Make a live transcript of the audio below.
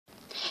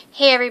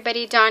Hey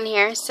everybody, Dawn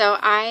here. So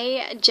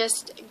I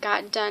just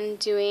got done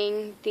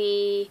doing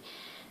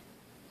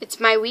it's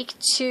my week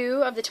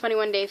 2 of the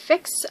 21-day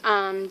fix,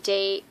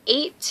 day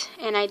 8,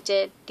 and I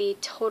did the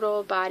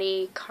total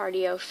body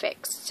cardio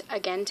fix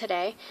again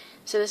today.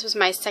 So this was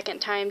my second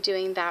time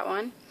doing that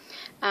one.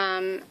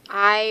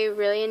 I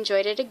really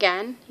enjoyed it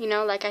again. You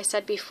know, like I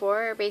said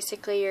before,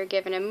 basically you're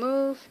given a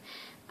move,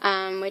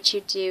 which you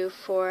do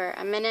for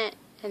a minute,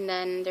 and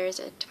then there's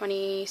a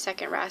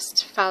 20-second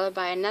rest, followed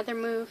by another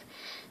move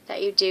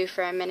that you do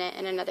for a minute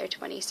and another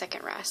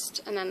 20-second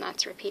rest, and then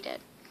that's repeated.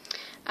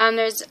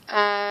 There's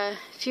a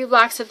few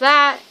blocks of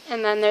that,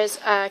 and then there's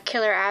a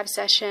killer ab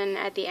session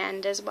at the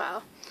end as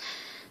well.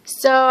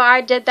 So I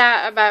did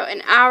that about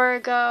an hour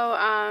ago.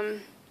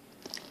 I'm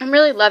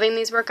really loving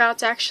these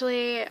workouts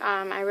actually.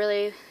 I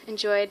really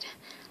enjoyed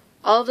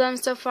all of them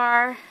so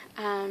far.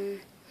 I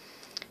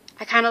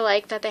kind of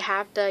like that they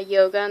have the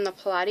yoga and the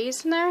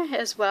Pilates in there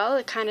as well.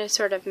 It kind of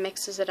sort of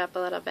mixes it up a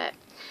little bit.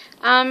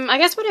 I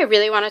guess what I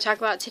really want to talk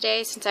about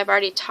today, since I've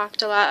already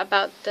talked a lot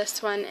about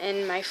this one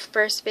in my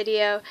first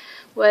video,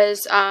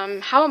 was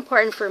how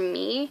important for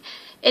me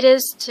it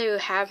is to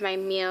have my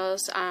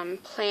meals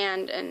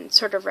planned and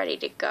sort of ready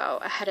to go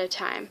ahead of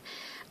time.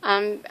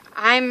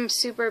 I'm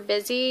super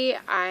busy.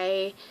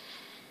 I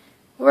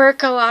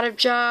work a lot of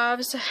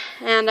jobs,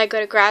 and I go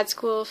to grad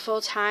school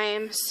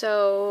full-time,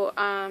 so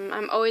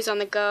I'm always on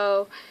the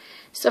go.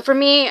 So for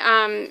me,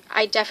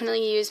 I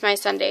definitely use my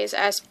Sundays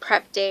as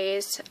prep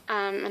days,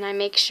 and I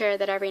make sure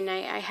that every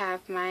night I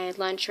have my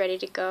lunch ready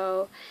to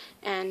go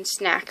and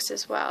snacks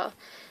as well,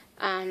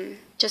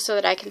 just so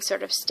that I can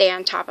sort of stay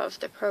on top of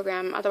the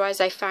program.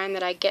 Otherwise, I find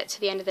that I get to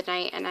the end of the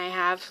night and I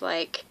have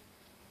like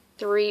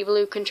 3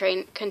 blue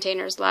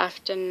containers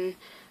left and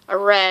a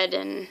red,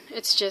 and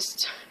it's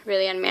just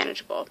really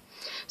unmanageable.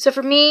 So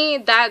for me,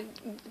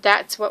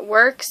 that's what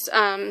works.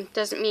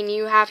 Doesn't mean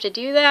you have to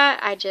do that.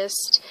 I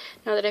just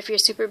know that if you're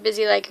super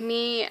busy like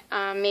me,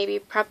 maybe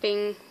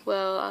prepping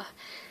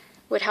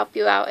would help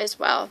you out as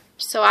well.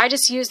 So I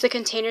just use the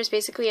containers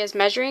basically as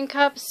measuring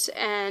cups,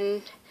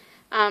 and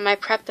I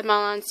prep them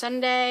all on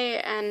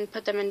Sunday and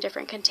put them in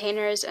different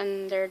containers,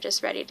 and they're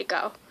just ready to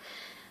go.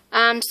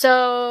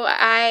 So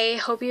I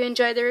hope you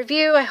enjoyed the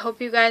review. I hope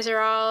you guys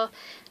are all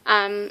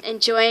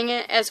enjoying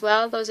it as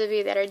well, those of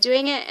you that are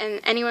doing it,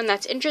 and anyone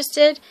that's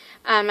interested.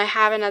 I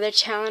have another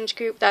challenge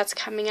group that's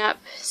coming up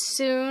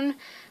soon.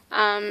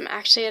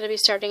 Actually, it'll be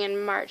starting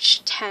in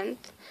March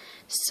 10th,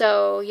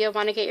 so you'll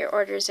want to get your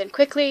orders in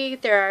quickly.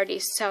 They're already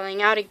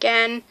selling out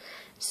again,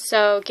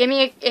 so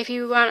if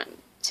you want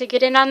to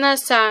get in on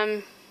this,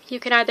 you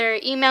can either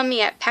email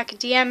me at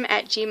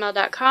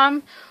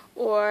pecdm@gmail.com,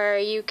 or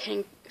you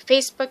can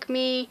Facebook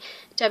me,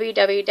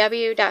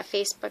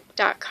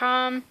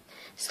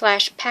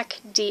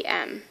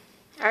 www.facebook.com/pecdm.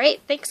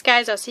 Alright, thanks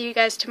guys. I'll see you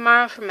guys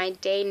tomorrow for my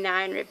day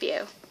 9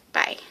 review.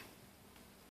 Bye.